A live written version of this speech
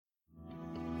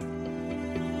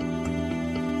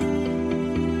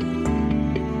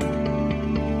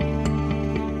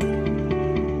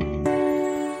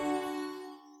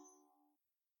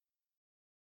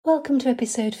Welcome to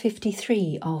episode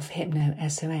 53 of Hypno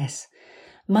SOS.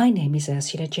 My name is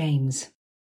Ursula James.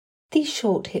 These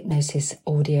short hypnosis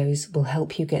audios will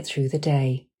help you get through the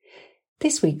day.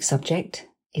 This week's subject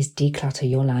is declutter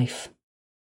your life.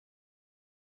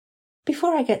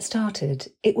 Before I get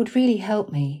started, it would really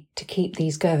help me to keep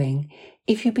these going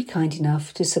if you'd be kind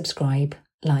enough to subscribe,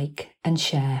 like and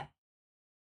share.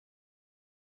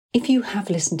 If you have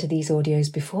listened to these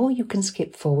audios before, you can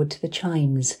skip forward to the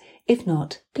chimes. If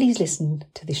not, please listen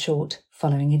to the short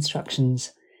following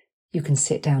instructions. You can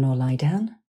sit down or lie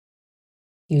down.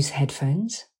 Use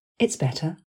headphones, it's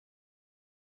better.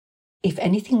 If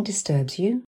anything disturbs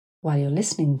you while you're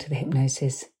listening to the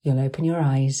hypnosis, you'll open your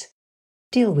eyes,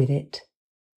 deal with it,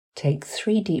 take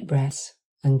 3 deep breaths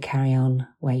and carry on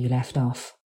where you left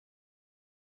off.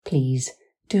 Please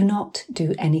do not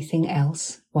do anything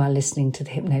else while listening to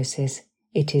the hypnosis.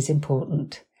 It is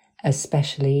important,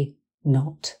 especially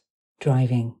not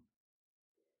driving.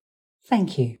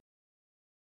 Thank you.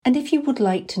 And if you would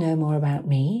like to know more about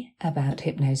me, about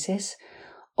hypnosis,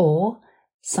 or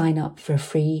sign up for a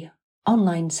free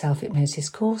online self-hypnosis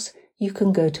course, you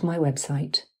can go to my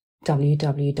website,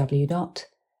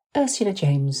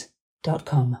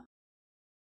 www.ursulajames.com.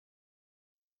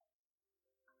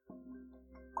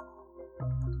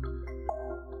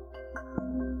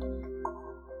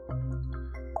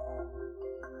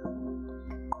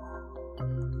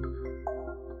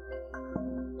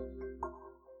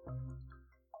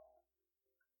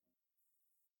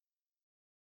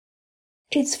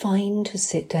 It's fine to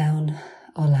sit down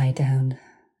or lie down.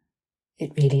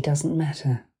 It really doesn't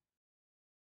matter.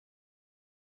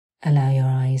 Allow your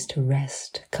eyes to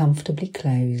rest comfortably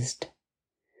closed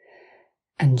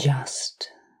and just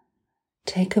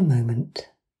take a moment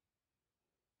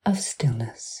of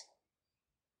stillness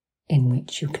in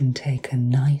which you can take a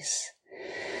nice,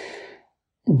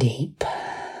 deep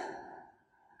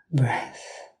breath.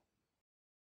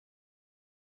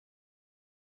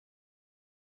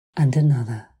 And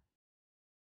another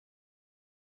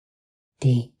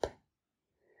deep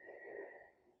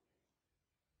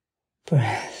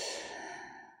breath.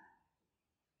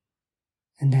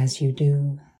 And as you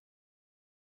do,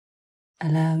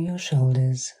 allow your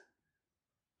shoulders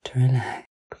to relax.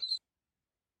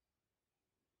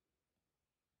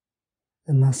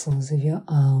 The muscles of your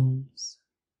arms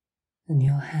and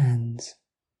your hands,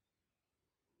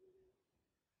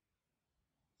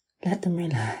 let them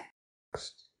relax.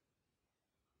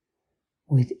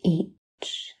 With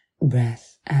each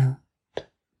breath out,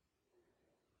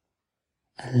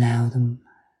 allow them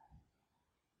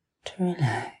to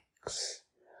relax,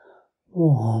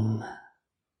 warm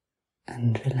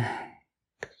and relax.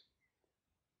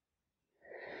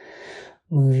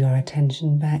 Move your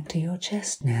attention back to your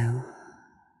chest now.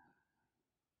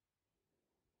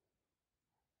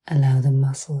 Allow the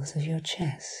muscles of your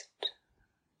chest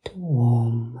to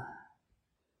warm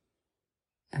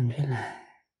and relax.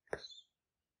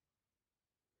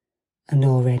 And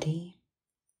already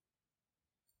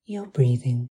your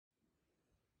breathing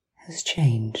has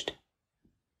changed.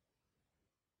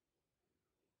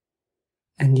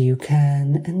 And you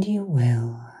can and you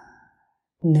will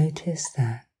notice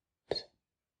that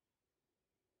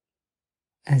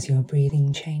as your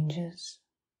breathing changes,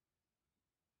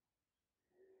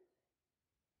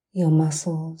 your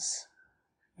muscles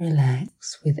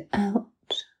relax without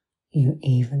you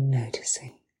even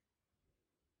noticing.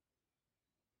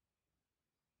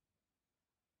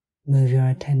 Move your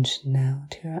attention now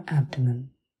to your abdomen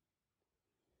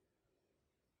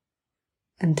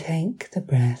and take the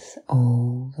breath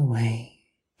all the way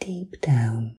deep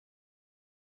down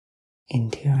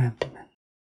into your abdomen.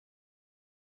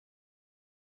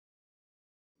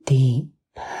 Deep,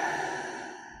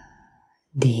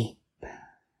 deep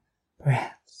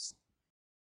breaths.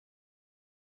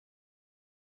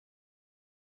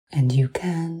 And you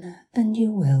can and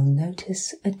you will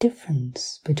notice a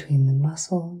difference between the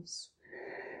muscles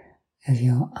of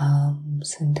your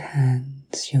arms and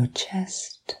hands, your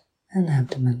chest and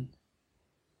abdomen.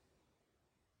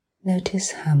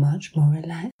 Notice how much more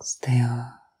relaxed they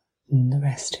are than the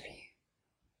rest of you.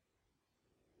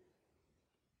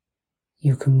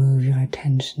 You can move your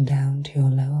attention down to your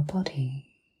lower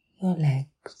body, your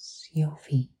legs, your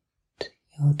feet,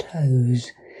 your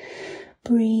toes,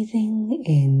 breathing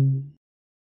in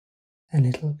a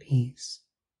little peace,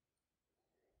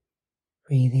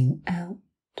 breathing out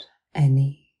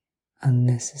any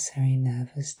unnecessary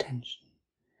nervous tension,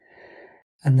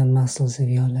 and the muscles of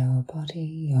your lower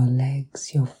body, your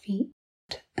legs, your feet,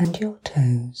 and your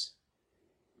toes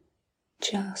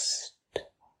just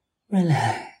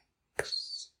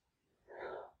relax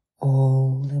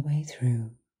all the way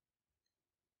through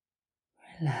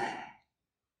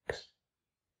relax.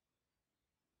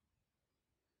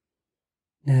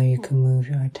 Now you can move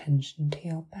your attention to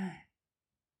your back,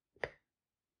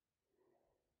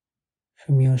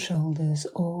 from your shoulders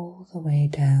all the way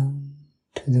down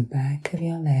to the back of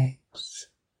your legs.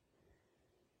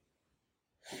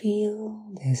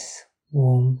 Feel this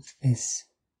warmth, this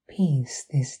peace,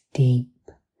 this deep,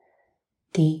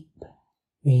 deep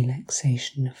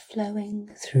relaxation flowing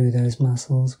through those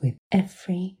muscles with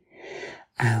every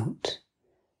out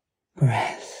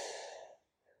breath.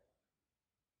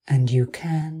 And you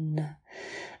can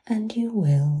and you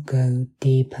will go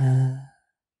deeper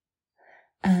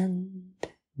and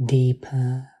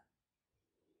deeper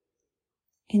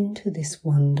into this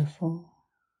wonderful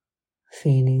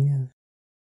feeling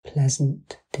of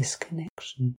pleasant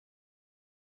disconnection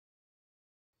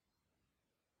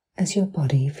as your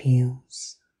body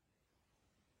feels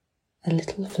a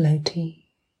little floaty,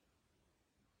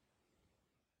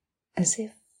 as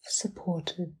if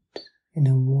supported in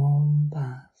a warm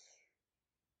bath.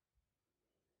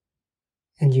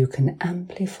 And you can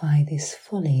amplify this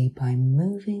fully by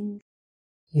moving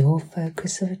your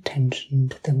focus of attention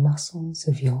to the muscles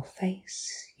of your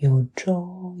face, your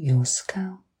jaw, your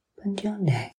scalp, and your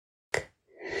neck,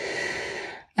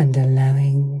 and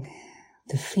allowing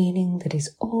the feeling that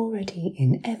is already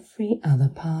in every other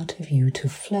part of you to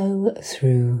flow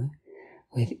through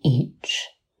with each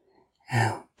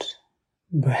out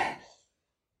breath,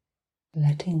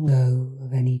 letting go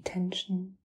of any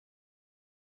tension.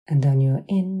 And on your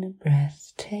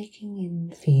in-breath, taking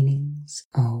in feelings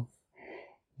of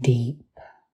deep,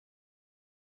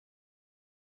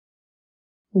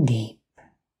 deep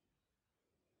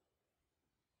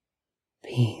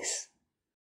peace,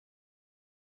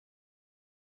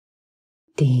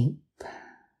 deep,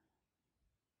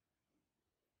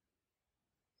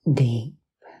 deep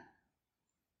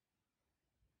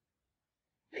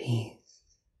peace.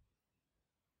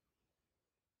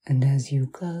 And as you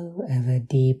go ever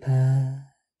deeper,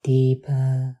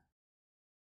 deeper,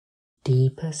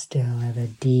 deeper still, ever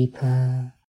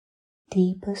deeper,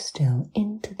 deeper still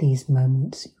into these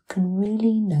moments, you can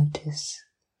really notice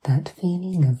that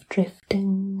feeling of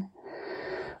drifting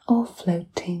or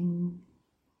floating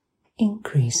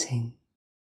increasing.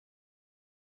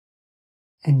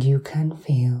 And you can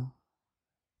feel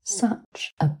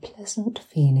such a pleasant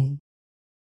feeling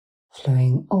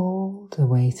flowing all the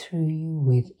way through you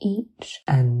with each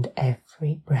and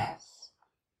every breath,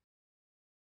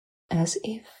 as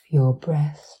if your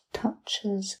breath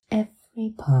touches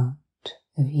every part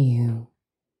of you,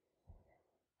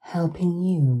 helping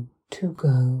you to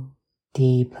go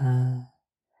deeper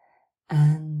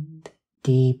and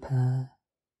deeper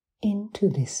into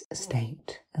this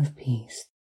state of peace,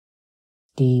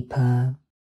 deeper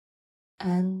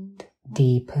and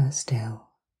deeper still,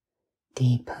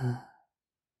 deeper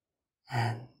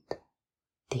and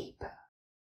deeper.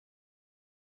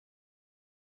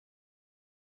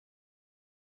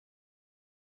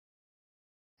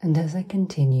 And as I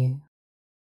continue,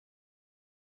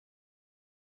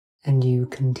 and you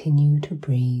continue to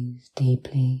breathe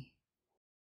deeply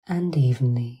and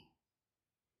evenly,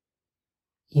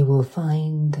 you will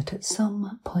find that at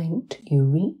some point you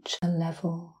reach a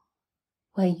level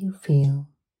where you feel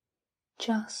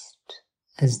just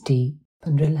as deep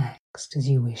and relaxed as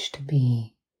you wish to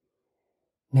be.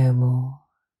 No more,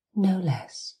 no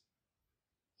less.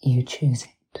 You choose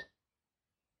it.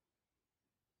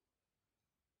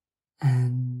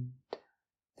 And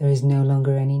there is no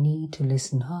longer any need to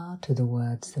listen hard to the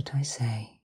words that I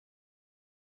say.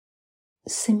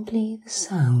 Simply the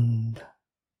sound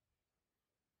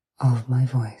of my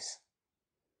voice.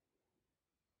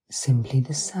 Simply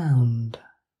the sound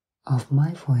of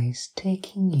my voice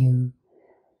taking you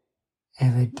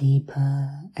ever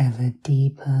deeper, ever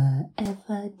deeper,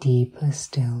 ever deeper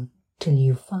still, till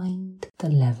you find the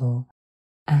level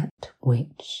at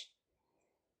which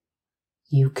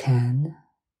you can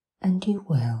and you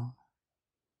will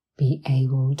be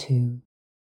able to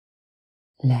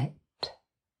let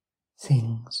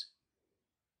things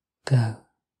go,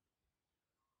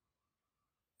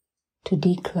 to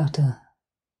declutter.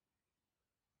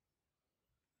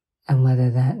 And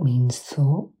whether that means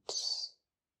thoughts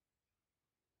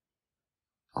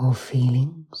or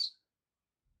feelings,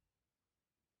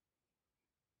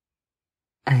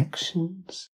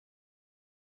 actions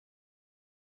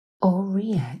or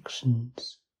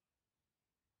reactions,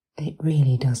 it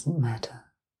really doesn't matter.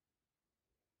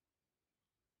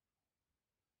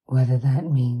 Whether that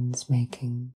means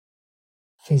making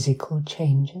physical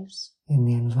changes in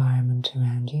the environment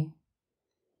around you,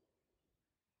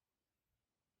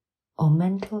 or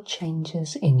mental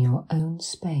changes in your own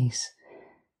space.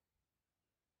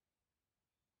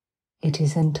 It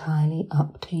is entirely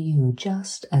up to you,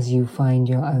 just as you find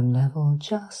your own level,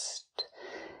 just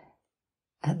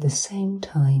at the same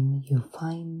time you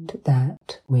find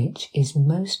that which is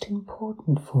most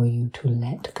important for you to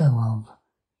let go of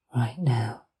right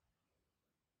now.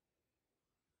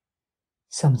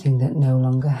 Something that no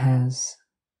longer has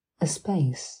a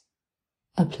space,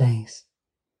 a place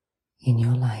in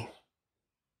your life.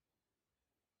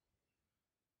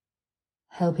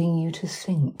 Helping you to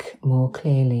think more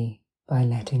clearly by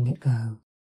letting it go.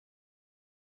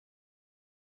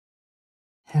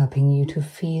 Helping you to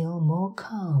feel more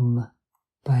calm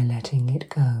by letting it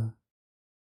go.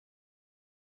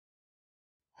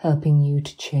 Helping you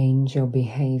to change your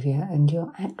behavior and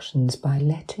your actions by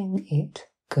letting it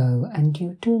go. And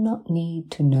you do not need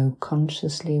to know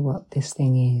consciously what this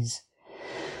thing is.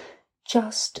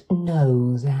 Just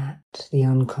know that the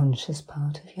unconscious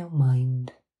part of your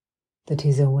mind that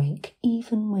is awake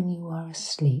even when you are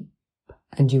asleep,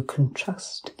 and you can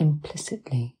trust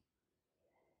implicitly,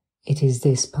 it is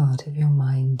this part of your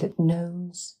mind that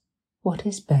knows what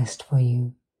is best for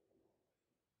you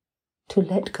to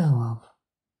let go of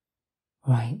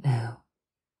right now.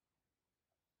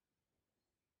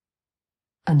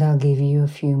 And I'll give you a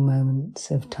few moments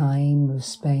of time, of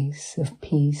space, of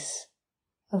peace,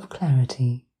 of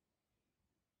clarity,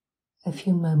 a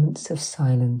few moments of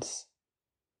silence,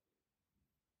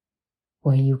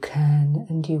 where you can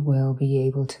and you will be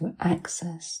able to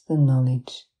access the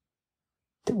knowledge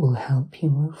that will help you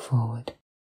move forward.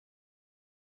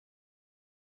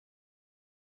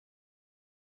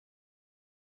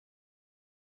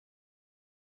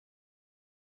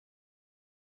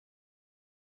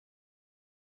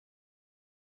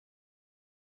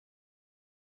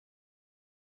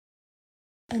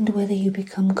 And whether you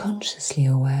become consciously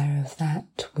aware of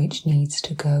that which needs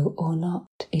to go or not,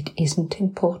 it isn't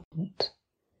important.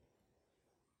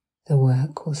 The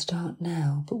work will start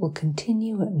now, but will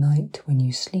continue at night when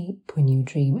you sleep, when you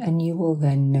dream, and you will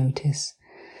then notice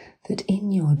that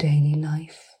in your daily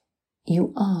life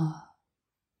you are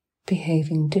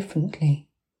behaving differently.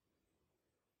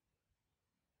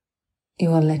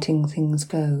 You are letting things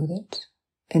go that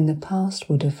in the past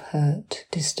would have hurt,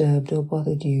 disturbed, or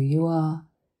bothered you. You are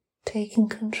taking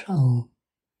control.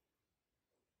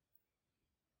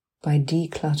 By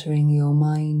decluttering your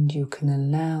mind, you can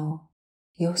allow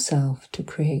yourself to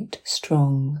create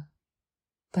strong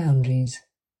boundaries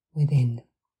within.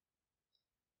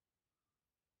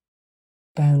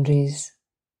 Boundaries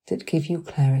that give you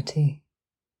clarity,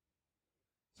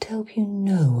 to help you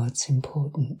know what's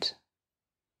important,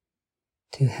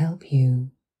 to help you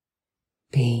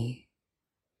be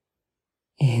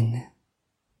in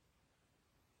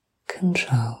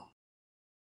control.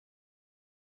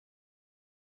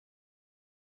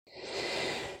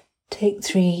 Take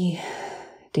 3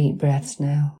 deep breaths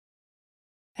now.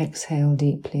 Exhale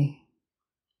deeply.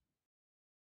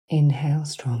 Inhale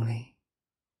strongly.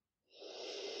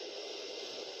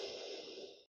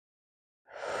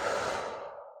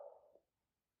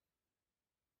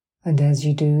 And as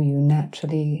you do, you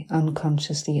naturally,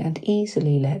 unconsciously and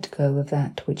easily let go of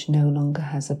that which no longer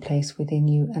has a place within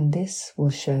you, and this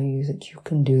will show you that you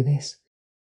can do this.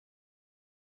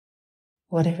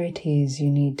 Whatever it is you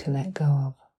need to let go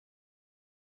of,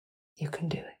 you can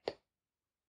do it.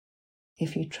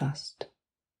 If you trust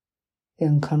the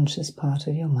unconscious part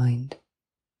of your mind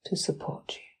to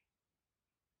support you.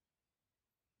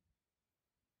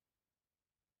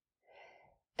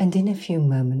 And in a few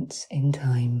moments in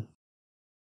time,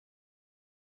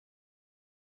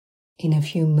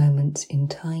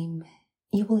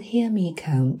 you will hear me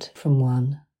count from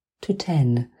 1 to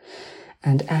 10,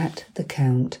 and at the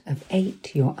count of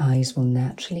 8 your eyes will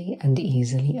naturally and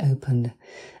easily open,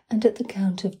 and at the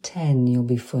count of 10 you'll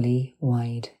be fully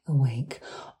wide awake.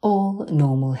 All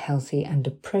normal, healthy and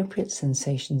appropriate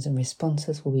sensations and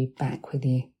responses will be back with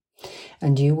you,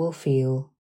 and you will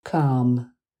feel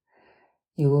calm,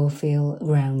 you will feel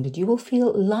grounded, you will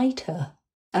feel lighter,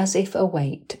 as if a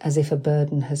weight, as if a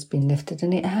burden has been lifted,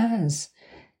 and it has.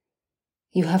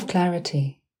 You have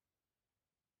clarity.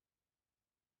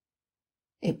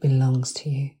 It belongs to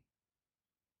you.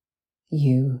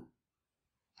 You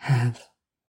have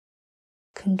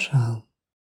control.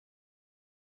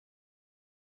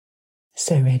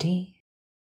 So ready?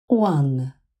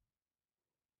 1,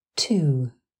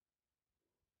 2,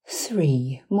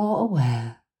 3, more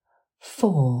aware.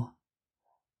 4,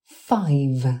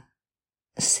 5,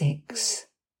 6,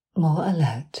 more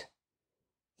alert.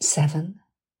 7,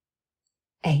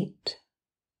 8,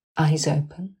 eyes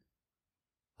open,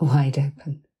 wide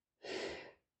open.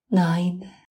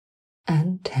 9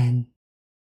 and 10.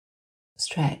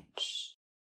 Stretch.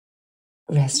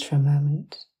 Rest for a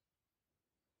moment.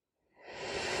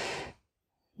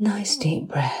 Nice deep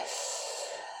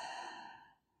breath.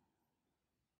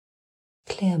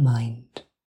 Clear mind.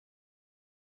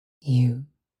 You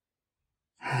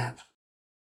have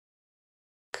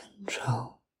control.